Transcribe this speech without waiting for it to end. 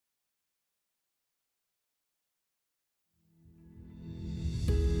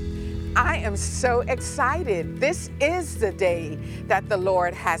I am so excited. This is the day that the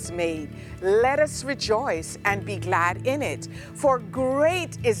Lord has made. Let us rejoice and be glad in it. For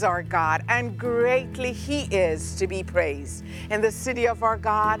great is our God, and greatly He is to be praised. In the city of our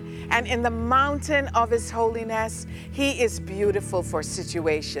God and in the mountain of His holiness, He is beautiful for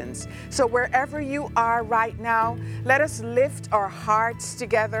situations. So wherever you are right now, let us lift our hearts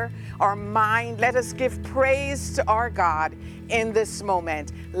together, our mind. Let us give praise to our God in this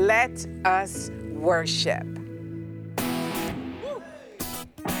moment. Let us worship.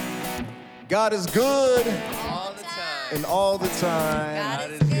 God is good All the time. and all the time.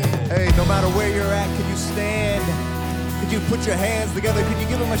 God is good. Hey, no matter where you're at, can you stand? Could you put your hands together? Could you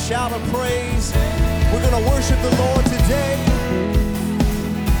give Him a shout of praise? We're going to worship the Lord today.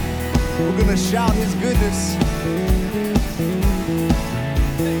 We're going to shout His goodness.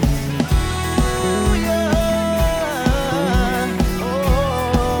 Oh, yeah.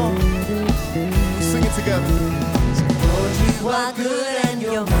 Oh. Sing it together. Lord, you are good and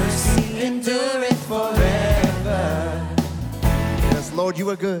your mercy endureth forever. Yes, Lord, you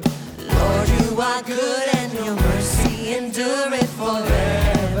are good. Lord, you are good and your mercy endureth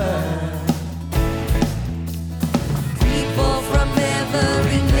forever. People from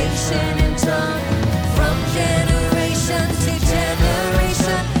every nation and tongue, from generation to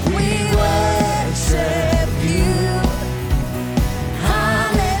generation, we worship you.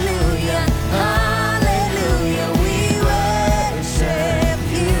 Hallelujah, hallelujah, we worship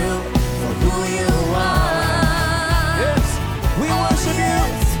you for who you are. Yes, we worship you.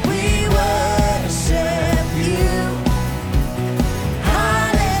 We worship you.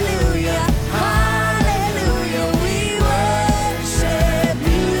 Hallelujah, hallelujah, we worship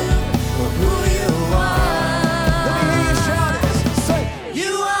you for who you are. Let me hear you shout it. Say,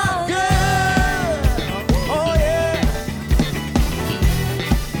 You are good. Oh, yeah.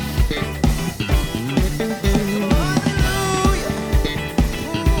 Hallelujah.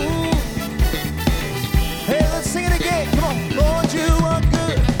 Hey, let's sing it again. Come on. Lord, you are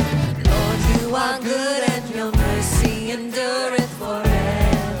good. Lord, you are good and your mercy endureth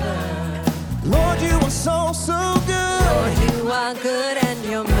forever. Lord, you are so, so good. Lord, you are good and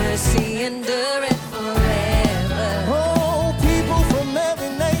your mercy endureth forever. Oh, people from every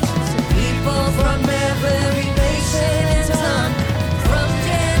nation. People from every nation and tongue, from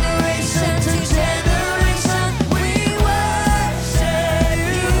generation to generation, we worship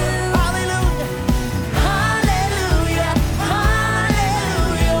you. Hallelujah. Hallelujah,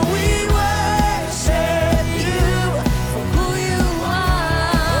 hallelujah, we worship you for who you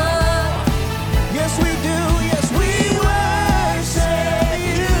are. Yes, we do. Yes, we Worship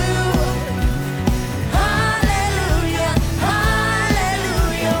you. Hallelujah,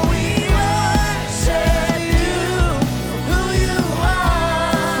 hallelujah, we worship you for who you are.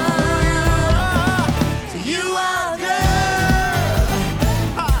 So you are good.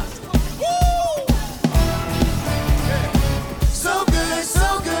 So good,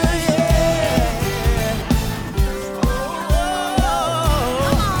 so good, yeah.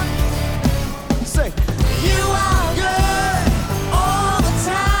 say, You are good all the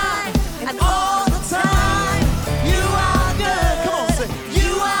time, and all the time. You are good. Come on, say.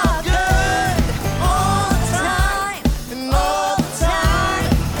 You are good all the time, and all the time.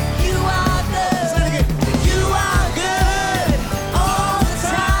 You are good. Say it again. You are good all the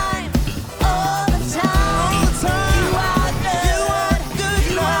time, all the time. All the time. You are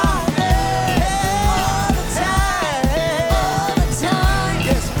good. You are good. You are good all the time, all the time.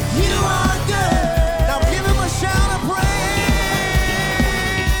 Yes. You are good. Now give Him a shout of praise.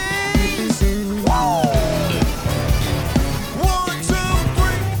 One, two,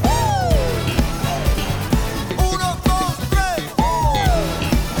 three. Uno, dos, tres.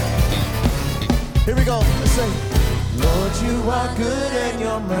 Here we go. Let's say, Lord, you are good and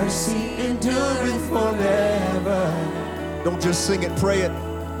your mercy endureth forever. don't just sing it, pray it.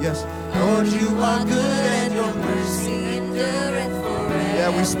 Yes. Lord, you are good and your mercy endureth forever.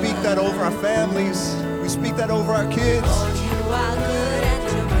 Yeah, we speak that over our families. We speak that over our kids. Lord, you are good and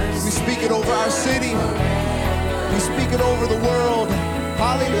your mercy. We speak it over our city. We speak it over the world.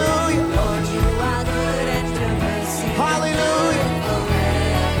 Hallelujah. Lord, you are good and your mercy. Hallelujah.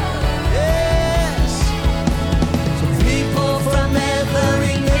 Yes. People from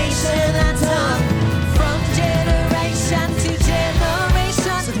every nation and tongue, from generation to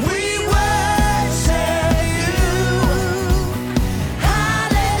generation, we worship you.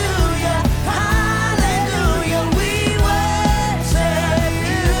 Hallelujah, hallelujah, we worship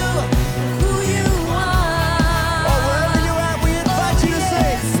you, who you are. Oh, wherever you're at, we invite you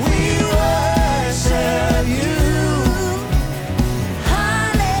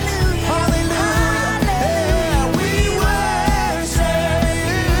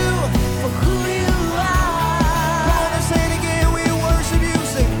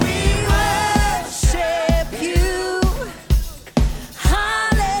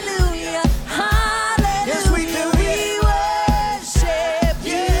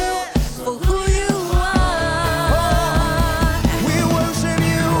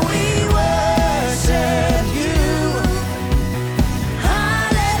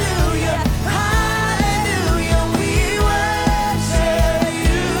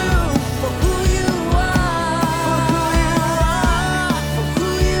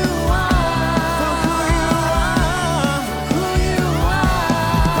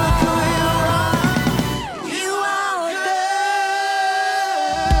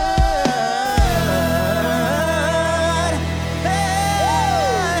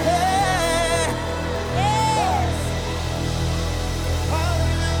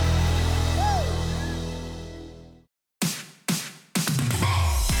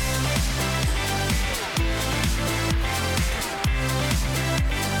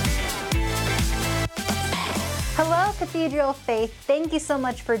Hello, Cathedral of Faith. Thank you so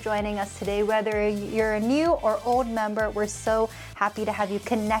much for joining us today. Whether you're a new or old member, we're so happy to have you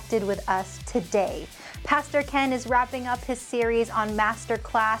connected with us today. Pastor Ken is wrapping up his series on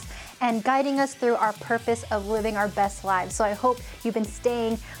Masterclass and guiding us through our purpose of living our best lives. So I hope you've been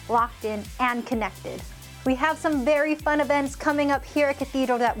staying locked in and connected. We have some very fun events coming up here at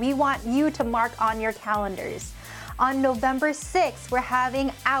Cathedral that we want you to mark on your calendars. On November 6th, we're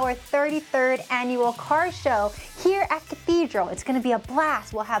having our 33rd annual car show here at Cathedral. It's going to be a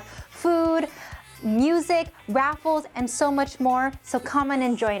blast. We'll have food, music, raffles, and so much more. So come on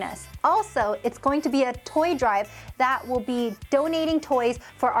and join us. Also, it's going to be a toy drive that will be donating toys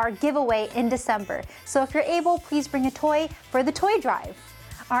for our giveaway in December. So if you're able, please bring a toy for the toy drive.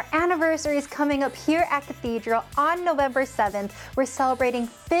 Our anniversary is coming up here at Cathedral on November 7th. We're celebrating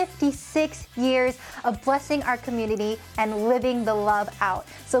 56 years of blessing our community and living the love out.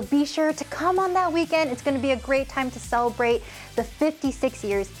 So be sure to come on that weekend. It's going to be a great time to celebrate the 56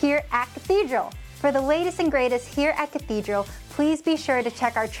 years here at Cathedral. For the latest and greatest here at Cathedral, please be sure to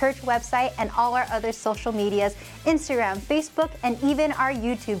check our church website and all our other social medias, Instagram, Facebook, and even our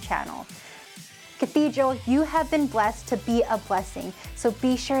YouTube channel. Cathedral, you have been blessed to be a blessing. So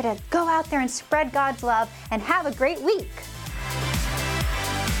be sure to go out there and spread God's love and have a great week.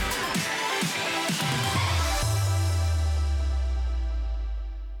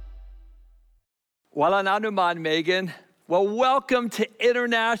 Walang anuman, Megan. Well, welcome to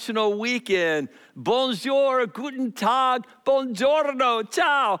International Weekend. Bonjour, guten tag, buongiorno,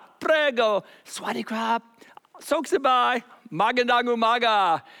 ciao, prego, sawasdee krap, soksabai, magandang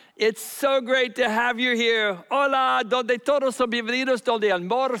umaga. It's so great to have you here. Hola, donde todos son bienvenidos, donde el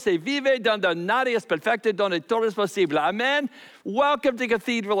amor se vive, donde nadie es perfecto, donde todo es posible. Amen. Welcome to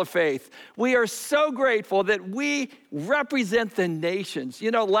Cathedral of Faith. We are so grateful that we represent the nations. You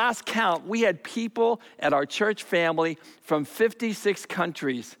know, last count, we had people at our church family from 56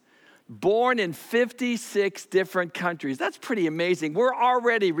 countries. Born in 56 different countries. That's pretty amazing. We're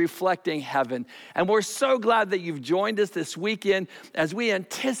already reflecting heaven. And we're so glad that you've joined us this weekend as we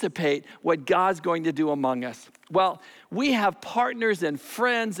anticipate what God's going to do among us. Well, we have partners and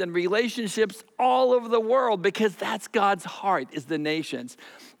friends and relationships all over the world because that's God's heart, is the nations.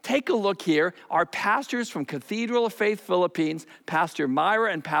 Take a look here. Our pastors from Cathedral of Faith Philippines, Pastor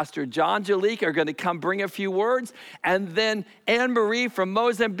Myra and Pastor John Jalik, are going to come bring a few words. And then Anne-Marie from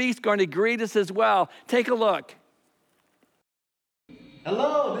Mozambique is going to greet us as well. Take a look.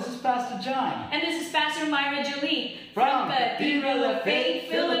 Hello, this is Pastor John. And this is Pastor Myra Jolie From Cathedral of Faith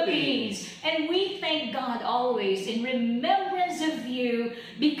Philippines. And we thank God always in remembrance of you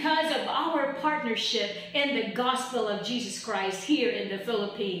because of our partnership in the gospel of Jesus Christ here in the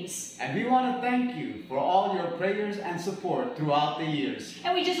Philippines. And we want to thank you for all your prayers and support throughout the years.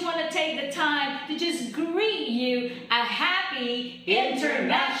 And we just want to take the time to just greet you a happy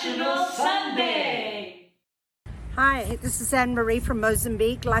International Sunday. Hi, this is Anne-Marie from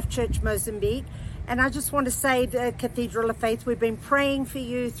Mozambique, Life Church Mozambique. And I just want to say the Cathedral of Faith, we've been praying for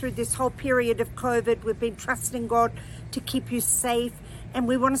you through this whole period of COVID. We've been trusting God to keep you safe. And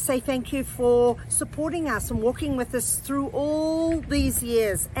we want to say thank you for supporting us and walking with us through all these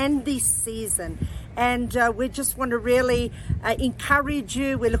years and this season. And we just want to really encourage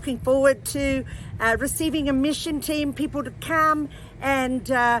you. We're looking forward to receiving a mission team, people to come and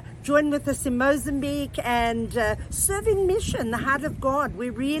join with us in Mozambique and serving mission, the heart of God.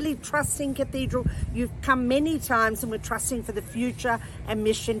 We're really trusting Cathedral. You've come many times and we're trusting for the future and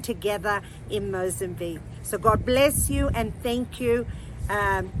mission together in Mozambique. So God bless you and thank you.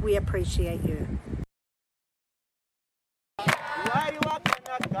 We appreciate you.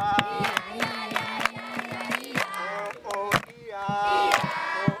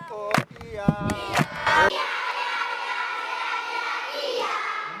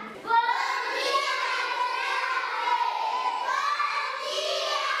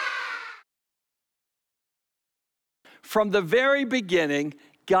 From the very beginning,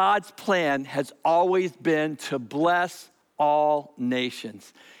 God's plan has always been to bless all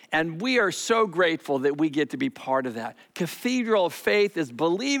nations. And we are so grateful that we get to be part of that. Cathedral of Faith is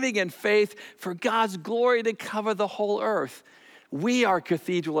believing in faith for God's glory to cover the whole earth. We are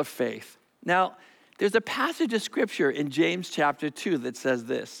Cathedral of Faith. Now, there's a passage of scripture in James chapter 2 that says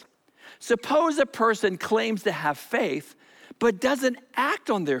this. Suppose a person claims to have faith, but doesn't act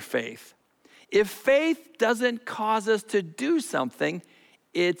on their faith. If faith doesn't cause us to do something,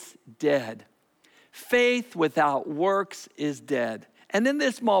 it's dead. Faith without works is dead. And in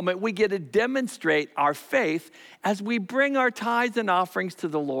this moment, we get to demonstrate our faith as we bring our tithes and offerings to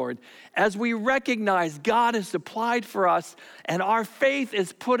the Lord, as we recognize God has supplied for us, and our faith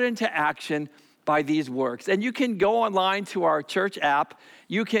is put into action by these works. And you can go online to our church app.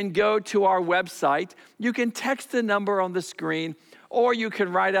 You can go to our website. You can text the number on the screen, or you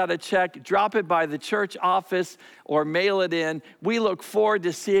can write out a check, drop it by the church office, or mail it in. We look forward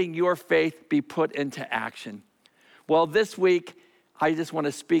to seeing your faith be put into action. Well, this week, I just want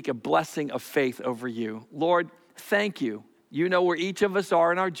to speak a blessing of faith over you. Lord, thank you. You know where each of us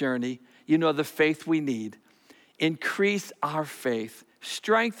are in our journey. You know the faith we need. Increase our faith,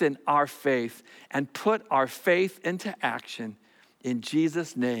 strengthen our faith, and put our faith into action. In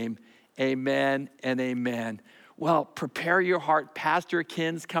Jesus' name, amen and amen. Well, prepare your heart. Pastor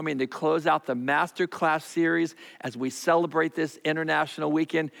Ken's coming to close out the Masterclass series as we celebrate this International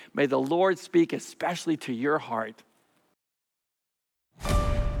Weekend. May the Lord speak especially to your heart.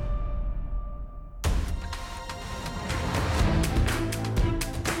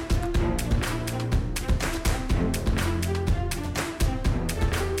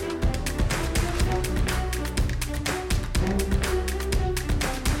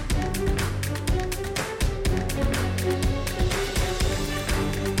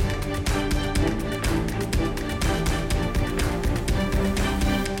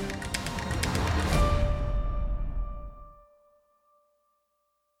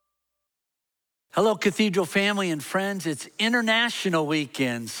 Hello, Cathedral family and friends. It's International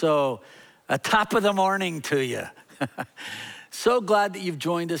Weekend, so a top of the morning to you. So glad that you've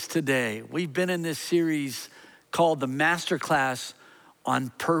joined us today. We've been in this series called the Masterclass on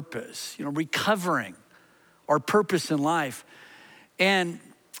Purpose, recovering our purpose in life. And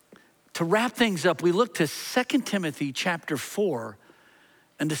to wrap things up, we look to 2 Timothy chapter 4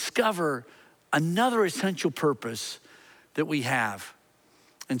 and discover another essential purpose that we have.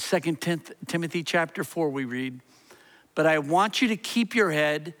 In 2 Timothy chapter 4, we read, "But I want you to keep your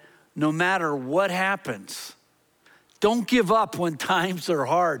head no matter what happens. Don't give up when times are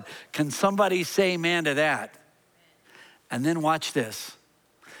hard." Can somebody say amen to that? And then watch this.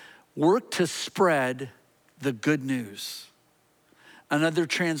 "Work to spread the good news." Another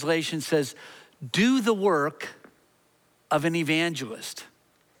translation says, "Do the work of an evangelist."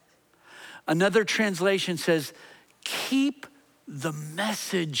 Another translation says, "Keep the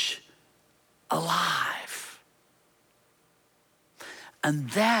message alive." And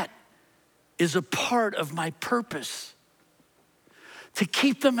that is a part of my purpose, to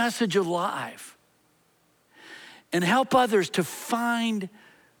keep the message alive and help others to find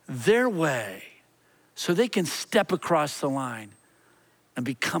their way so they can step across the line and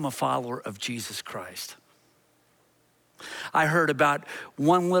become a follower of Jesus Christ. I heard about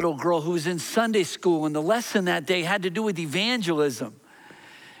one little girl who was in Sunday school, and the lesson that day had to do with evangelism.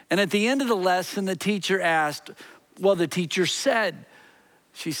 And at the end of the lesson, the teacher said,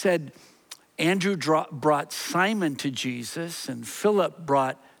 she said, Andrew brought Simon to Jesus, and Philip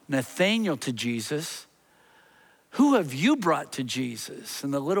brought Nathanael to Jesus. Who have you brought to Jesus?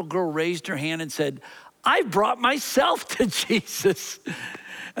 And the little girl raised her hand and said, I brought myself to Jesus.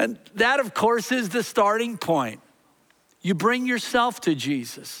 And that, of course, is the starting point. You bring yourself to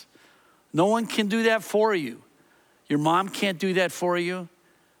Jesus. No one can do that for you. Your mom can't do that for you.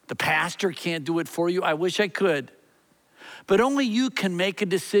 The pastor can't do it for you. I wish I could. But only you can make a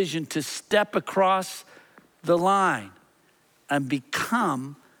decision to step across the line and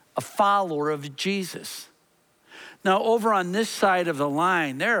become a follower of Jesus. Now, over on this side of the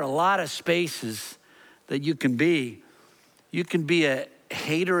line, there are a lot of spaces that you can be. You can be a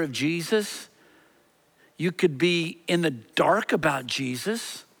hater of Jesus. You could be in the dark about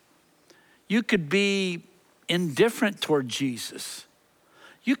Jesus. You could be indifferent toward Jesus.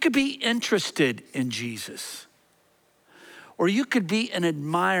 You could be interested in Jesus. Or you could be an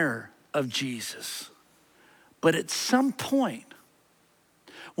admirer of Jesus. But at some point,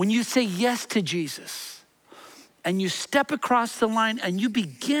 when you say yes to Jesus and you step across the line and you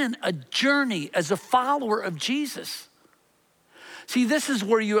begin a journey as a follower of Jesus, see, this is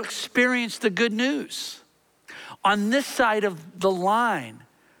where you experience the good news. On this side of the line,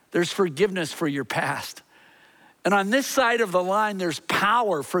 there's forgiveness for your past. And on this side of the line, there's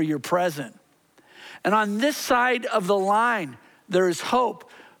power for your present. And on this side of the line, there is hope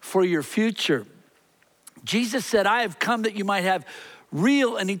for your future. Jesus said, I have come that you might have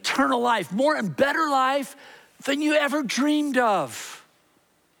real and eternal life, more and better life than you ever dreamed of.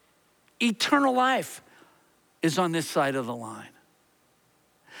 Eternal life is on this side of the line.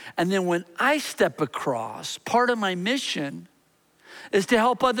 And then when I step across, part of my mission is to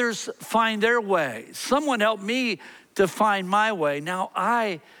help others find their way. Someone helped me to find my way. Now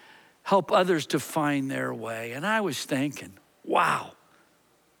I help others to find their way. And I was thinking, wow,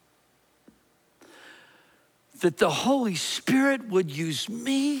 that the Holy Spirit would use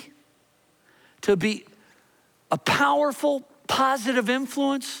me to be a powerful, positive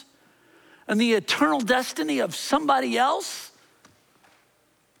influence and the eternal destiny of somebody else?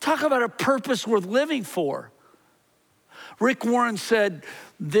 Talk about a purpose worth living for. Rick Warren said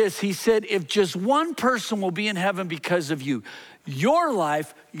this. He said, if just one person will be in heaven because of you, your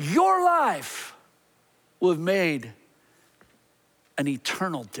life will have made an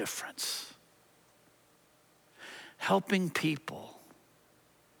eternal difference. Helping people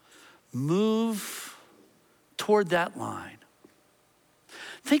move toward that line.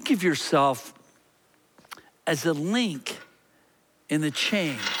 Think of yourself as a link in the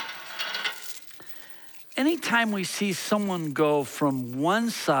chain. Anytime we see someone go from one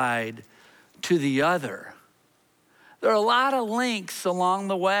side to the other, there are a lot of links along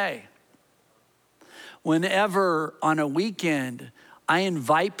the way. Whenever on a weekend I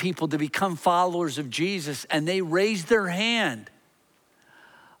invite people to become followers of Jesus and they raise their hand,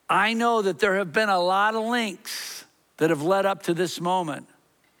 I know that there have been a lot of links that have led up to this moment.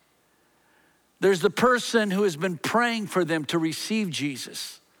 There's the person who has been praying for them to receive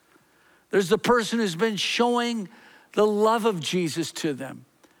Jesus. There's the person who's been showing the love of Jesus to them.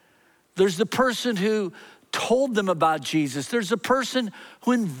 There's the person who told them about Jesus. There's the person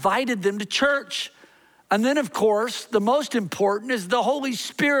who invited them to church. And then, of course, the most important is the Holy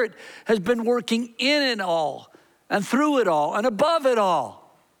Spirit has been working in it all and through it all and above it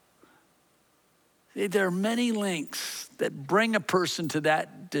all. See, there are many links that bring a person to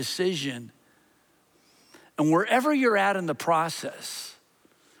that decision. And wherever you're at in the process,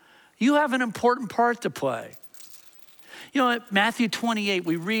 you have an important part to play. You know, at Matthew 28,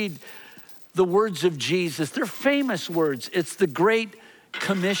 we read the words of Jesus. They're famous words. It's the Great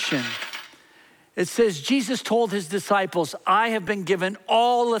Commission. It says, Jesus told his disciples, I have been given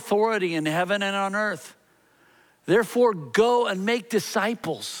all authority in heaven and on earth. Therefore, go and make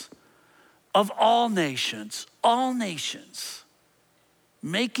disciples of all nations,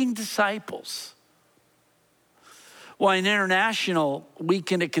 making disciples. Well, in International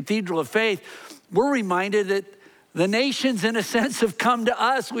Weekend at Cathedral of Faith, we're reminded that the nations, in a sense, have come to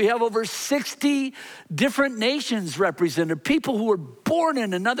us. We have over 60 different nations represented, people who were born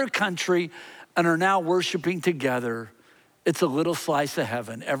in another country and are now worshiping together. It's a little slice of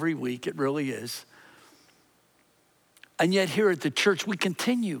heaven every week, it really is. And yet here at the church, we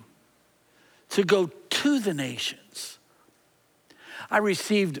continue to go to the nations. I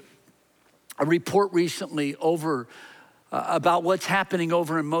received a report recently about what's happening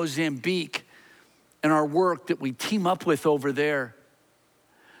over in Mozambique and our work that we team up with over there.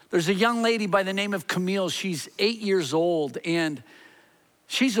 There's a young lady by the name of Camille. She's 8 years old, and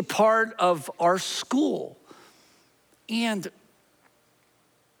she's a part of our school. And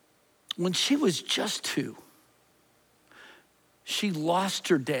when she was just 2, she lost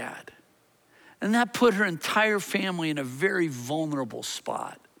her dad. And that put her entire family in a very vulnerable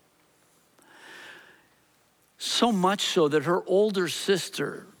spot. So much so that her older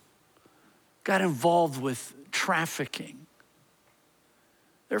sister got involved with trafficking.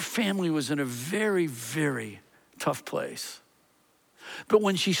 Their family was in a very, very tough place. But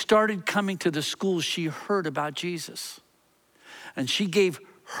when she started coming to the school, she heard about Jesus. And she gave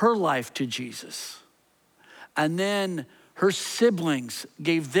her life to Jesus. And then her siblings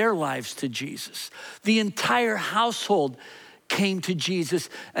gave their lives to Jesus. The entire household came to Jesus,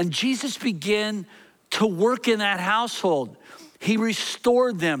 and Jesus began to work in that household. He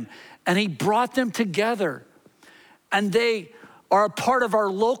restored them, and he brought them together. And they are a part of our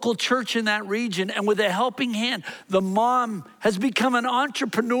local church in that region. And with a helping hand, the mom has become an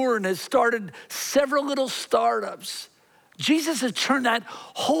entrepreneur and has started several little startups. Jesus has turned that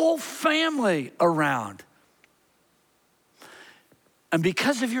whole family around. And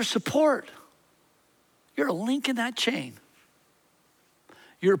because of your support, you're a link in that chain.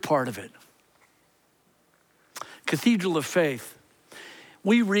 You're a part of it. Cathedral of Faith.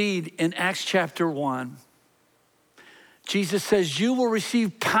 We read in Acts chapter 1, Jesus says, you will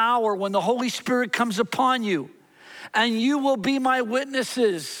receive power when the Holy Spirit comes upon you, and you will be my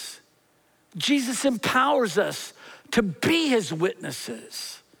witnesses. Jesus empowers us to be his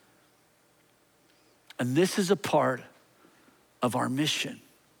witnesses. And this is a part of our mission,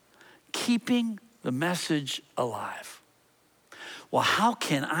 keeping the message alive. Well, how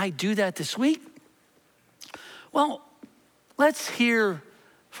can I do that this week? Well, let's hear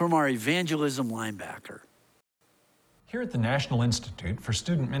from our evangelism linebacker. Here at the National Institute for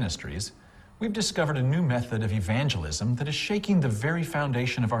Student Ministries, we've discovered a new method of evangelism that is shaking the very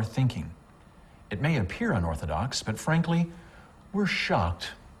foundation of our thinking. It may appear unorthodox, but frankly, we're shocked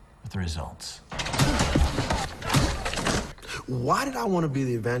with the results. Why did I want to be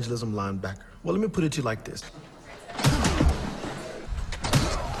the evangelism linebacker? Well, let me put it to you like this.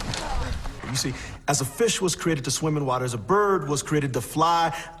 You see, as a fish was created to swim in water, as a bird was created to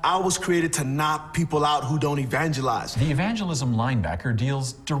fly, I was created to knock people out who don't evangelize. The evangelism linebacker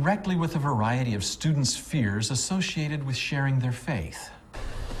deals directly with a variety of students' fears associated with sharing their faith.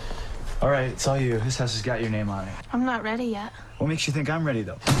 All right, it's all you. This house has got your name on it. I'm not ready yet. What makes you think I'm ready,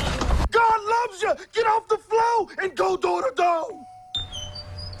 though? God loves you! Get off the flow and go door to door!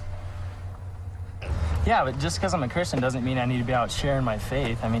 Yeah, but just because I'm a Christian doesn't mean I need to be out sharing my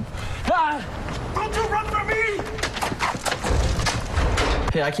faith. I mean... Don't you run from me!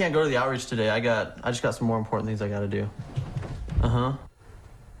 Hey, I can't go to the outreach today. I just got some more important things I gotta do. Uh-huh.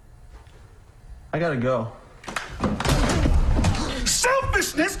 I gotta go.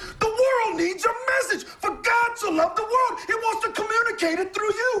 Selfishness? The world needs a message. For God to love the world, He wants to communicate it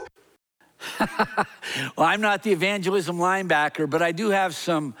through you. Well, I'm not the evangelism linebacker, but I do have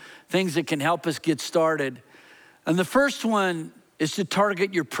some things that can help us get started. And the first one is to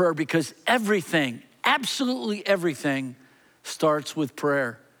target your prayer, because everything, absolutely everything, starts with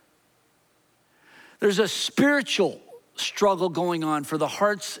prayer. There's a spiritual struggle going on for the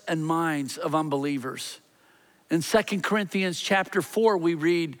hearts and minds of unbelievers. In 2 Corinthians chapter 4, we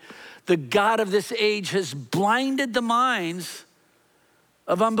read, "The God of this age has blinded the minds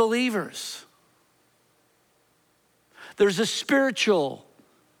of unbelievers." There's a spiritual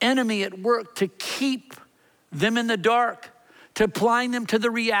enemy at work to keep them in the dark, to blind them to the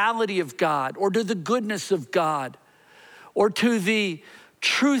reality of God, or to the goodness of God, or to the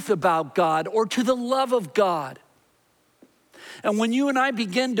truth about God, or to the love of God. And when you and I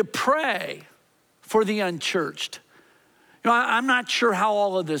begin to pray for the unchurched, I'm not sure how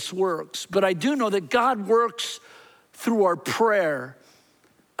all of this works, but I do know that God works through our prayer,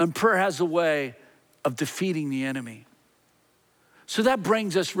 and prayer has a way of defeating the enemy. So that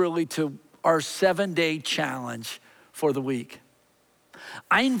brings us really to our 7-day challenge for the week.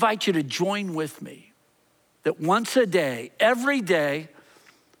 I invite you to join with me that once a day, every day,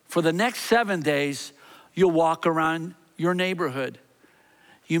 for the next 7 days, you'll walk around your neighborhood.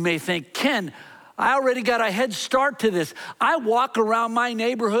 You may think, Ken, I already got a head start to this. I walk around my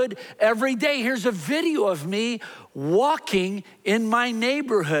neighborhood every day. Here's a video of me walking in my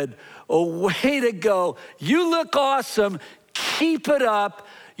neighborhood. Oh, way to go. You look awesome. Keep it up.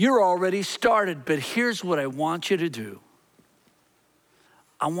 You're already started. But here's what I want you to do.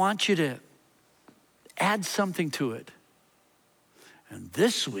 I want you to add something to it. And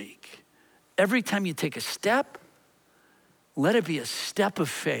this week, every time you take a step, let it be a step of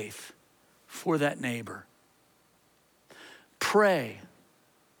faith for that neighbor. Pray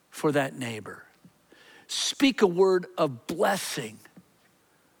for that neighbor. Speak a word of blessing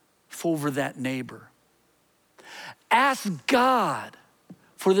over that neighbor. Ask God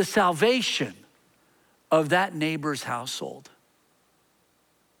for the salvation of that neighbor's household.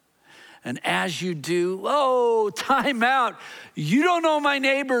 And as you do, time out. You don't know my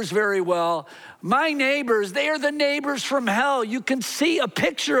neighbors very well. My neighbors, they are the neighbors from hell. You can see a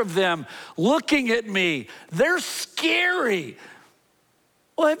picture of them looking at me. They're scary.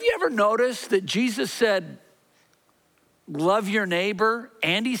 Well, have you ever noticed that Jesus said, love your neighbor,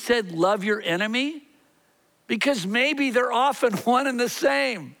 and He said, love your enemy? Because maybe they're often one and the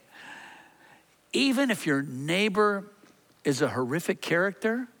same. Even if your neighbor is a horrific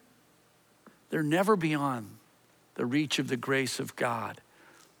character, they're never beyond the reach of the grace of God.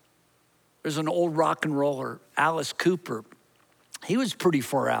 There's an old rock and roller, Alice Cooper. He was pretty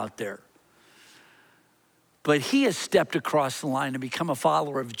far out there. But he has stepped across the line and become a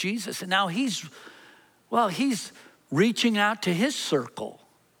follower of Jesus. And now he's reaching out to his circle.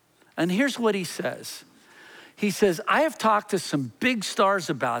 And here's what he says. He says, I have talked to some big stars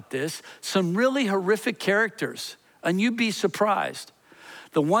about this, some really horrific characters, and you'd be surprised.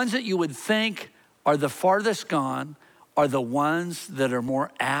 The ones that you would think are the farthest gone are the ones that are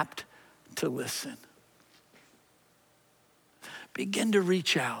more apt to listen. Begin to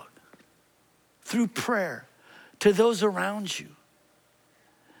reach out through prayer to those around you.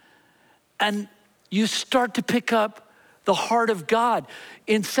 And you start to pick up the heart of God.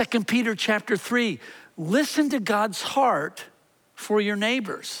 In 2 Peter chapter 3, listen to God's heart for your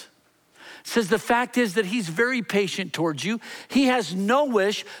neighbors. It says the fact is that He's very patient towards you. He has no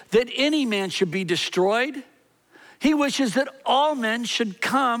wish that any man should be destroyed. He wishes that all men should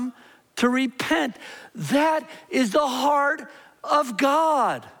come to repent. That is the heart of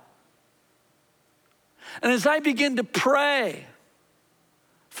God. And as I begin to pray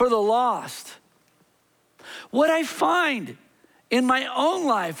for the lost, what I find in my own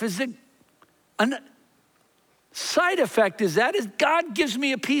life is that side effect is God gives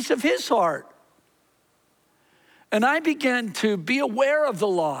me a piece of his heart. And I began to be aware of the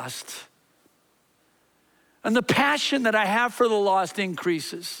lost. And the passion that I have for the lost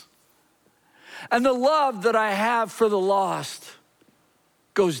increases. And the love that I have for the lost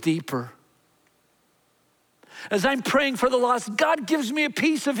goes deeper. As I'm praying for the lost, God gives me a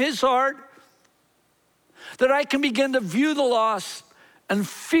piece of his heart that I can begin to view the lost and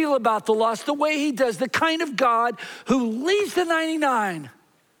feel about the lost the way he does, the kind of God who leaves the 99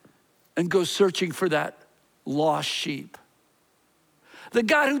 and goes searching for that lost sheep. The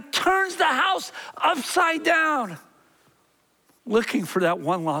God who turns the house upside down, looking for that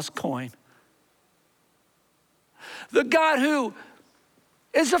one lost coin. The God who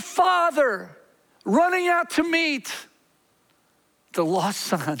is a father running out to meet the lost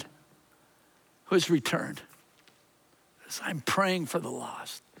son who has returned. As I'm praying for the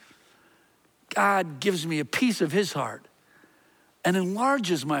lost, God gives me a piece of his heart and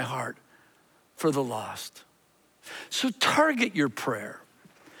enlarges my heart for the lost. So target your prayer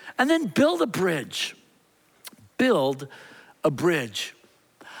and then build a bridge. Build a bridge.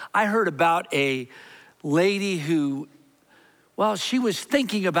 I heard about a lady who, well, she was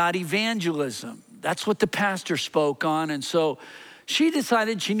thinking about evangelism. That's what the pastor spoke on. And so she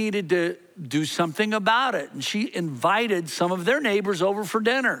decided she needed to do something about it. And she invited some of their neighbors over for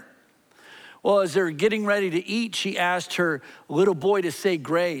dinner. Well, as they were getting ready to eat, she asked her little boy to say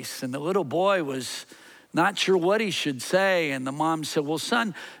grace. And the little boy was not sure what he should say. And the mom said, well,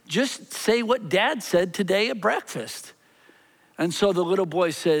 son, just say what dad said today at breakfast. And so the little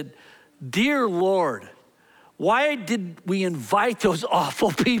boy said, dear Lord, why did we invite those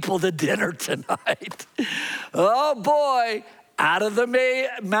awful people to dinner tonight? Oh boy, out of the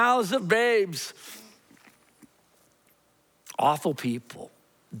mouths of babes. Awful people,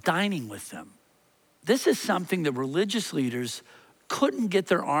 dining with them. This is something the religious leaders couldn't get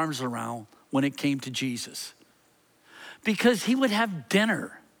their arms around when it came to Jesus. Because he would have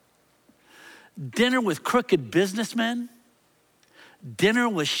dinner with crooked businessmen, dinner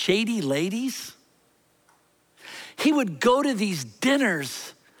with shady ladies. He would go to these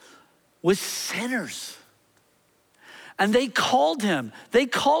dinners with sinners. And they called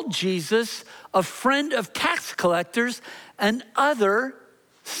Jesus a friend of tax collectors and other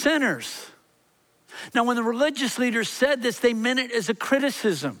sinners. Now, when the religious leaders said this, they meant it as a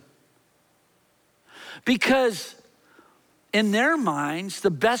criticism. Because in their minds,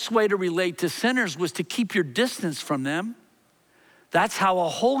 the best way to relate to sinners was to keep your distance from them. That's how a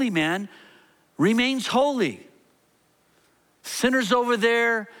holy man remains holy. Sinners over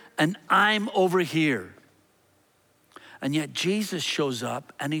there, and I'm over here. And yet Jesus shows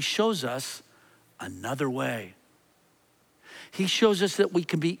up and he shows us another way. He shows us that we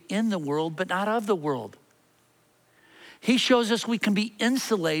can be in the world, but not of the world. He shows us we can be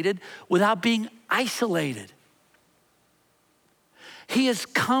insulated without being isolated. He has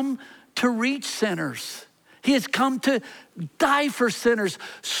come to reach sinners. He has come to die for sinners.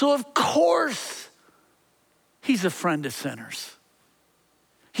 So of course, he's a friend of sinners.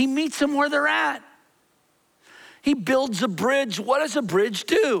 He meets them where they're at. He builds a bridge. What does a bridge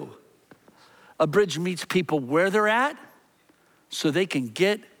do? A bridge meets people where they're at so they can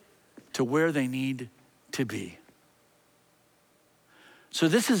get to where they need to be. So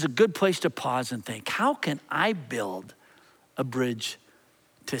this is a good place to pause and think, how can I build a bridge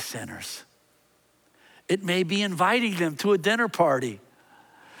to sinners? It may be inviting them to a dinner party,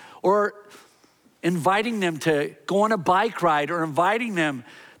 or inviting them to go on a bike ride, or inviting them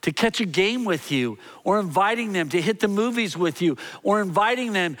to catch a game with you, or inviting them to hit the movies with you, or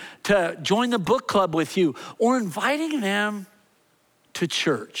inviting them to join the book club with you, or inviting them to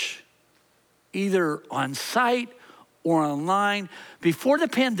church, either on site or online. Before the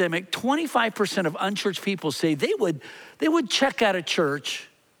pandemic, 25% of unchurched people say they would check out a church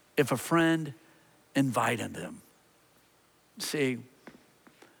if a friend invited them. See,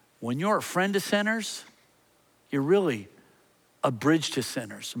 when you're a friend to sinners, you're really a bridge to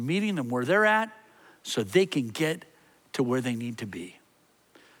sinners, meeting them where they're at so they can get to where they need to be.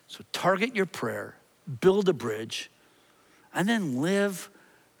 So target your prayer, build a bridge, and then live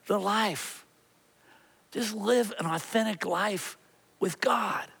the life. Just live an authentic life with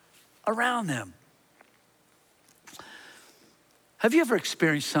God around them. Have you ever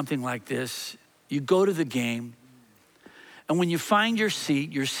experienced something like this? You go to the game, and when you find your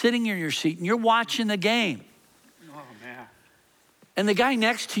seat, you're sitting in your seat and you're watching the game. Oh, man. And the guy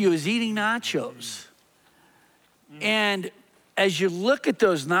next to you is eating nachos. And as you look at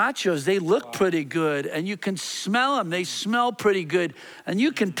those nachos, they look pretty good, and you can smell them. They smell pretty good. And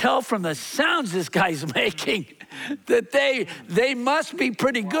you can tell from the sounds this guy's making that they must be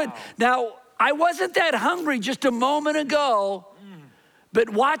pretty good. Now, I wasn't that hungry just a moment ago, but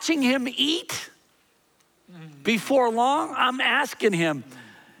watching him eat before long, I'm asking him,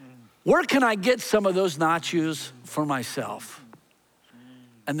 where can I get some of those nachos for myself?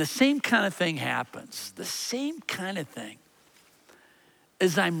 And the same kind of thing happens. The same kind of thing.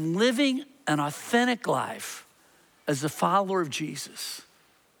 As I'm living an authentic life as a follower of Jesus,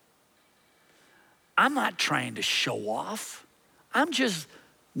 I'm not trying to show off. I'm just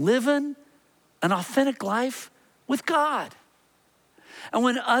living an authentic life with God. And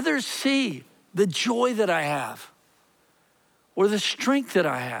when others see the joy that I have, or the strength that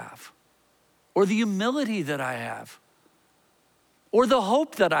I have, or the humility that I have, or the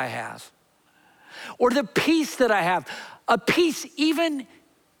hope that I have, or the peace that I have, a peace even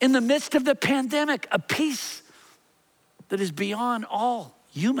in the midst of the pandemic, a peace that is beyond all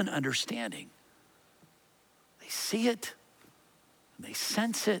human understanding. They see it, and they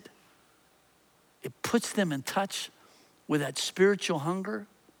sense it. It puts them in touch with that spiritual hunger.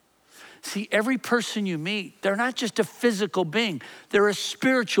 See, every person you meet, they're not just a physical being, they're a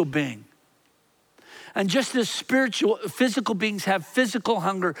spiritual being. And just as physical beings have physical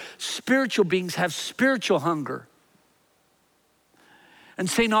hunger, spiritual beings have spiritual hunger. And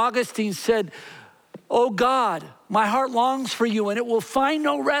St. Augustine said, "Oh God, my heart longs for you, and it will find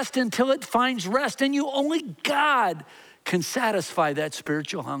no rest until it finds rest. And you, only God, can satisfy that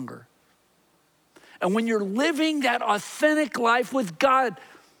spiritual hunger." And when you're living that authentic life with God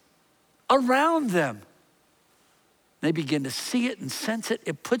around them, they begin to see it and sense it.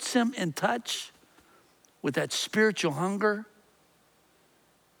 It puts them in touch with that spiritual hunger.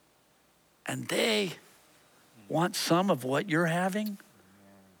 And they want some of what you're having.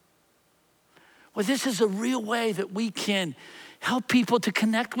 Well, this is a real way that we can help people to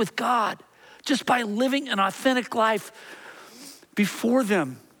connect with God, just by living an authentic life before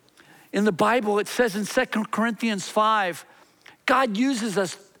them. In the Bible, it says in 2 Corinthians 5, God uses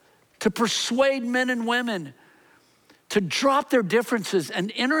us to persuade men and women to drop their differences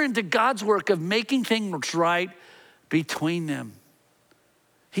and enter into God's work of making things right between them.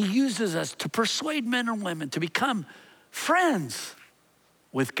 He uses us to persuade men and women to become friends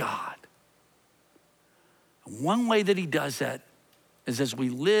with God. And one way that he does that is as we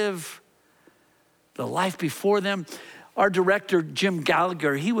live the life before them. Our director, Jim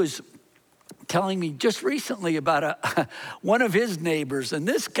Gallagher, he was telling me just recently about one of his neighbors, and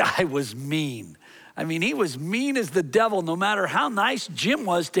this guy was mean. I mean, he was mean as the devil. No matter how nice Jim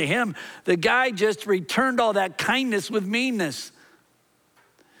was to him, the guy just returned all that kindness with meanness.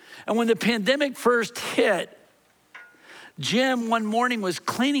 And when the pandemic first hit, Jim one morning was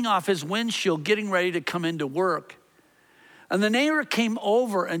cleaning off his windshield, getting ready to come into work. And the neighbor came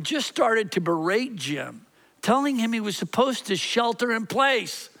over and just started to berate Jim, telling him he was supposed to shelter in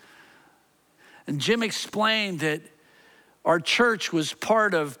place. And Jim explained that our church was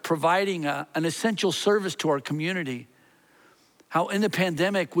part of providing an essential service to our community. How in the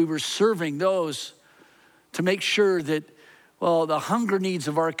pandemic, we were serving those to make sure that, well, the hunger needs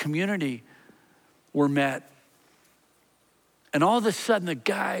of our community were met. And all of a sudden, the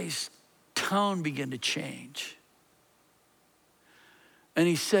guy's tone began to change. And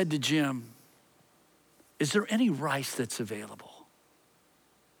he said to Jim, "Is there any rice that's available?"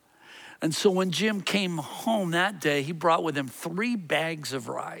 And so when Jim came home that day, he brought with him 3 bags of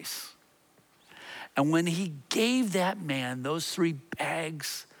rice. And when he gave that man those 3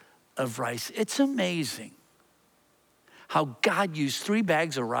 bags of rice, it's amazing how God used 3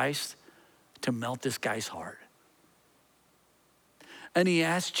 bags of rice to melt this guy's heart. And he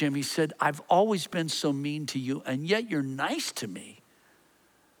asked Jim, he said, "I've always been so mean to you, and yet you're nice to me.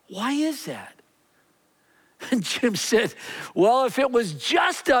 Why is that?" And Jim said, "Well, if it was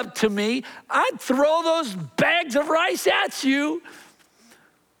just up to me, I'd throw those bags of rice at you.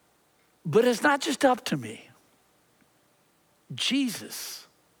 But it's not just up to me. Jesus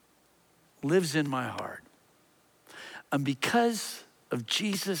lives in my heart. And because of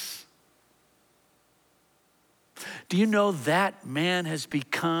Jesus, do you know that man has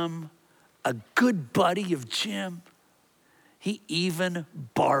become a good buddy of Jim? He even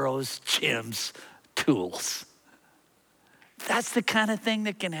borrows Jim's tools. That's the kind of thing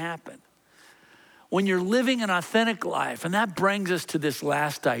that can happen when you're living an authentic life. And that brings us to this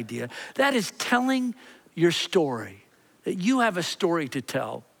last idea. That is telling your story, that you have a story to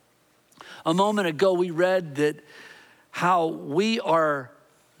tell. A moment ago, we read that how we are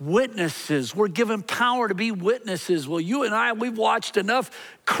witnesses. We're given power to be witnesses. Well, you and I, we've watched enough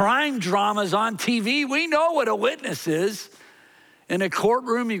crime dramas on TV. We know what a witness is. In a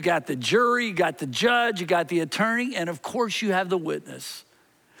courtroom, you've got the jury, you got the judge, you got the attorney, and of course you have the witness.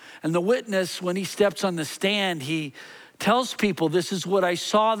 And the witness, when he steps on the stand, he tells people, this is what I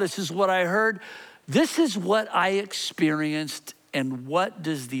saw, this is what I heard, this is what I experienced. And what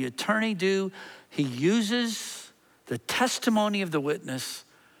does the attorney do? He uses the testimony of the witness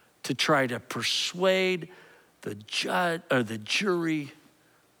to try to persuade the judge or the jury.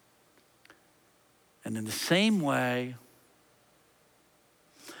 And in the same way,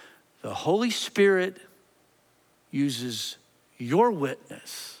 the Holy Spirit uses your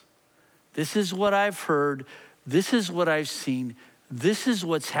witness. This is what I've heard. This is what I've seen. This is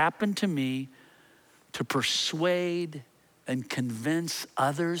what's happened to me, to persuade and convince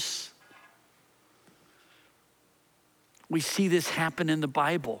others. We see this happen in the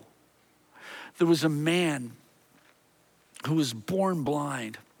Bible. There was a man who was born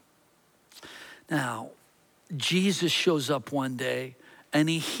blind. Now, Jesus shows up one day and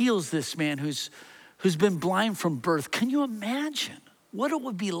he heals this man who's been blind from birth. Can you imagine what it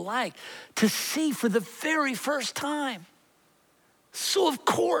would be like to see for the very first time? So of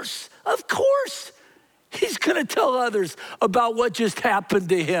course, he's gonna tell others about what just happened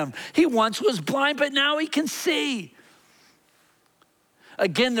to him. He once was blind, but now he can see.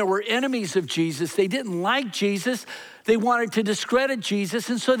 Again, there were enemies of Jesus. They didn't like Jesus. They wanted to discredit Jesus.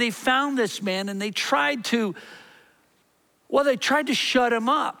 And so they found this man and they tried to shut him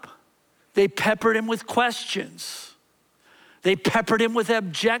up. They peppered him with questions. They peppered him with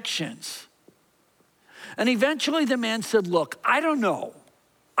objections. And eventually the man said, look, I don't know.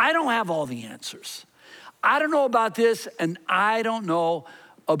 I don't have all the answers. I don't know about this and I don't know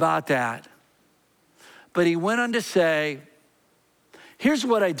about that. But he went on to say, here's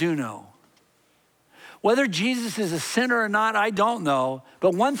what I do know. Whether Jesus is a sinner or not, I don't know.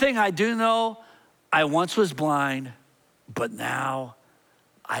 But one thing I do know, I once was blind, but now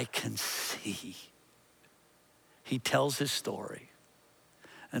I can see. He tells his story.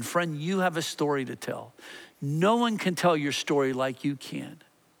 And friend, you have a story to tell. No one can tell your story like you can.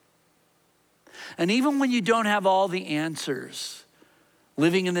 And even when you don't have all the answers,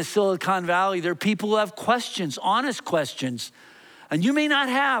 living in the Silicon Valley, there are people who have questions, honest questions, and you may not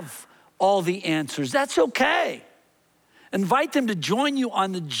have all the answers. That's okay. Invite them to join you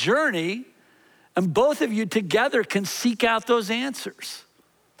on the journey, and both of you together can seek out those answers.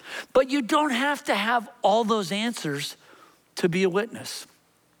 But you don't have to have all those answers to be a witness.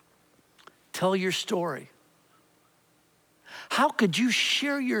 Tell your story. How could you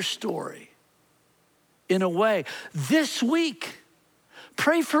share your story in a way? This week,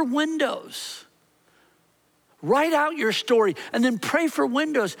 pray for windows. Write out your story and then pray for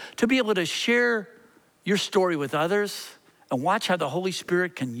windows to be able to share your story with others and watch how the Holy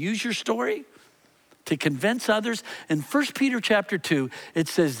Spirit can use your story to convince others. In 1 Peter chapter 2, it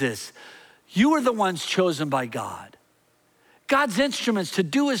says this, you are the ones chosen by God, God's instruments to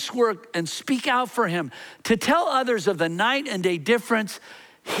do his work and speak out for him, to tell others of the night and day difference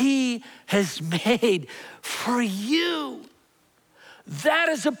he has made for you. That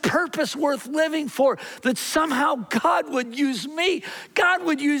is a purpose worth living for, that somehow God would use me. God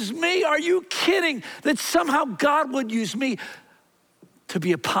would use me. Are you kidding? That somehow God would use me to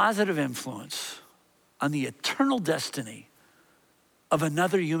be a positive influence on the eternal destiny of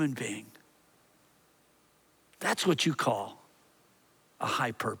another human being. That's what you call a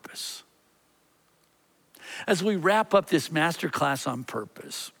high purpose. As we wrap up this masterclass on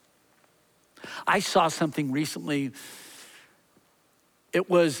purpose, I saw something recently. It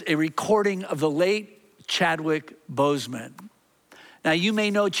was a recording of the late Chadwick Boseman. Now, you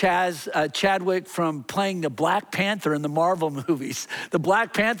may know Chadwick from playing the Black Panther in the Marvel movies. The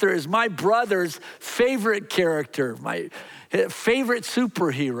Black Panther is my brother's favorite character, my favorite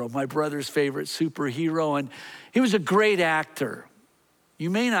superhero, my brother's favorite superhero, and he was a great actor. You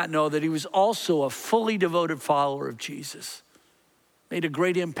may not know that he was also a fully devoted follower of Jesus. Made a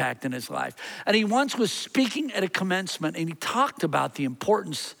great impact in his life. And he once was speaking at a commencement and he talked about the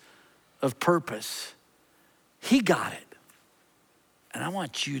importance of purpose. He got it. And I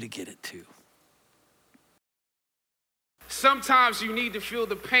want you to get it too. Sometimes you need to feel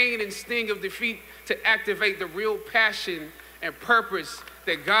the pain and sting of defeat to activate the real passion and purpose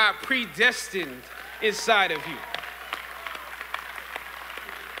that God predestined inside of you.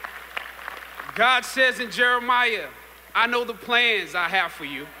 God says in Jeremiah, I know the plans I have for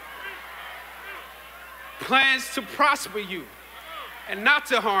you. Plans to prosper you and not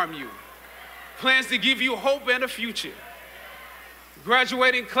to harm you. Plans to give you hope and a future.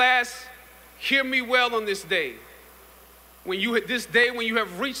 Graduating class, hear me well on this day. When you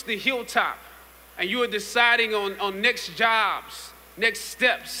have reached the hilltop and you are deciding on next jobs next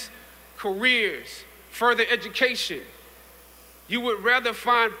steps, careers, further education. You would rather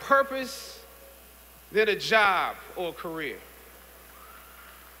find purpose than a job or a career.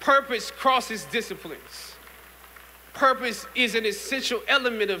 Purpose crosses disciplines. Purpose is an essential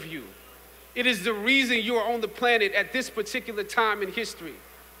element of you. It is the reason you are on the planet at this particular time in history.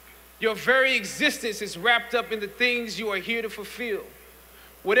 Your very existence is wrapped up in the things you are here to fulfill.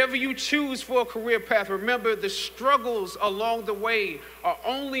 Whatever you choose for a career path, remember the struggles along the way are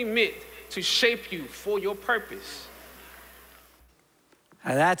only meant to shape you for your purpose.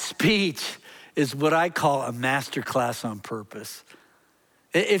 Now that speech is what I call a masterclass on purpose.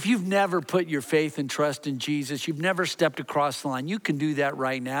 If you've never put your faith and trust in Jesus, you've never stepped across the line, you can do that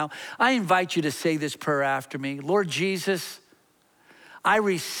right now. I invite you to say this prayer after me. Lord Jesus, I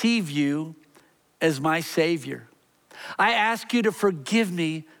receive you as my Savior. I ask you to forgive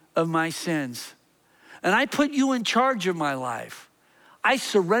me of my sins. And I put you in charge of my life. I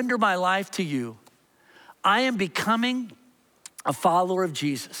surrender my life to you. I am becoming a follower of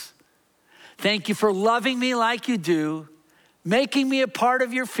Jesus. Thank you for loving me like you do, making me a part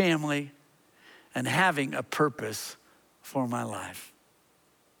of your family, and having a purpose for my life.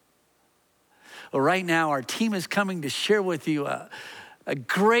 Well, right now, our team is coming to share with you a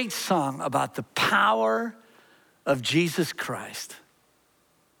great song about the power of Jesus Christ.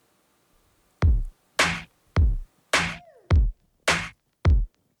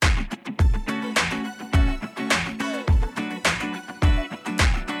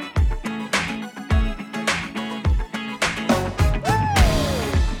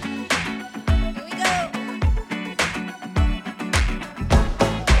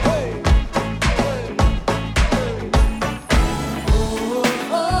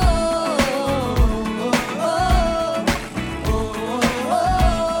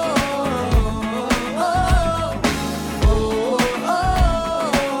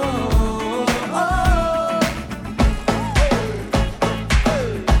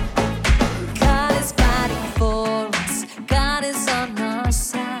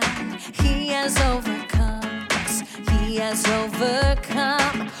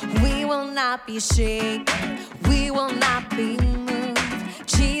 Be shaken, we will not be moved.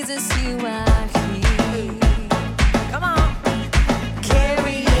 Jesus, you are here. Come on.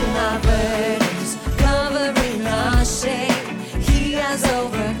 Carrying our burdens, covering our shame. He has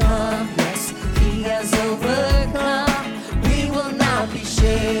overcome, yes, he has overcome. We will not be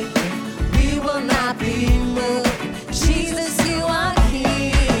shaken, we will not be moved. Jesus, you are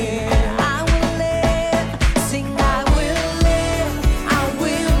here. I will live, sing I will live, I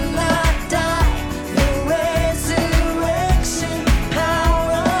will not die. The resurrection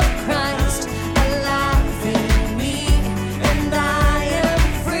power of Christ alive in me, and I am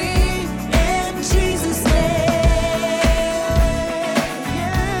free in Jesus' name.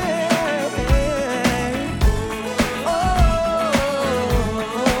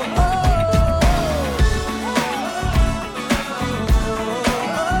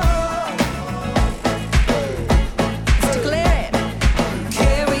 Let's declare it.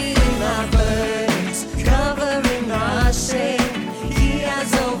 Carrying our burdens, covering our shame. He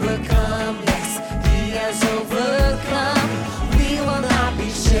has overcome, yes, he has overcome. We will not be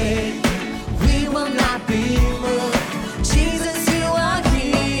shaken, we will not be moved. Jesus, you are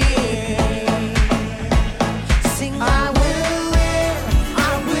here. Sing, I will live, I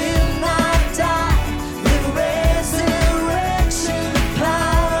will not die. The resurrection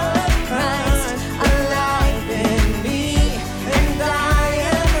power of Christ alive in me, and I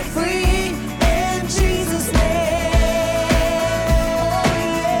am free in Jesus' name.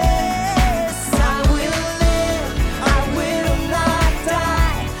 Yes, I will live, I will not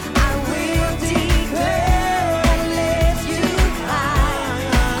die. I will declare and lift you high.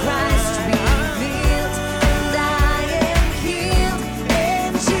 Christ revealed, and I am healed in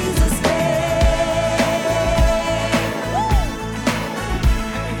Jesus' name.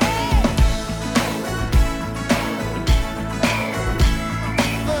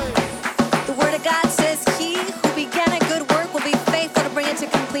 The word of God says, he who began a good work will be faithful to bring it to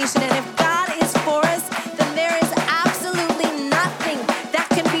completion. And if God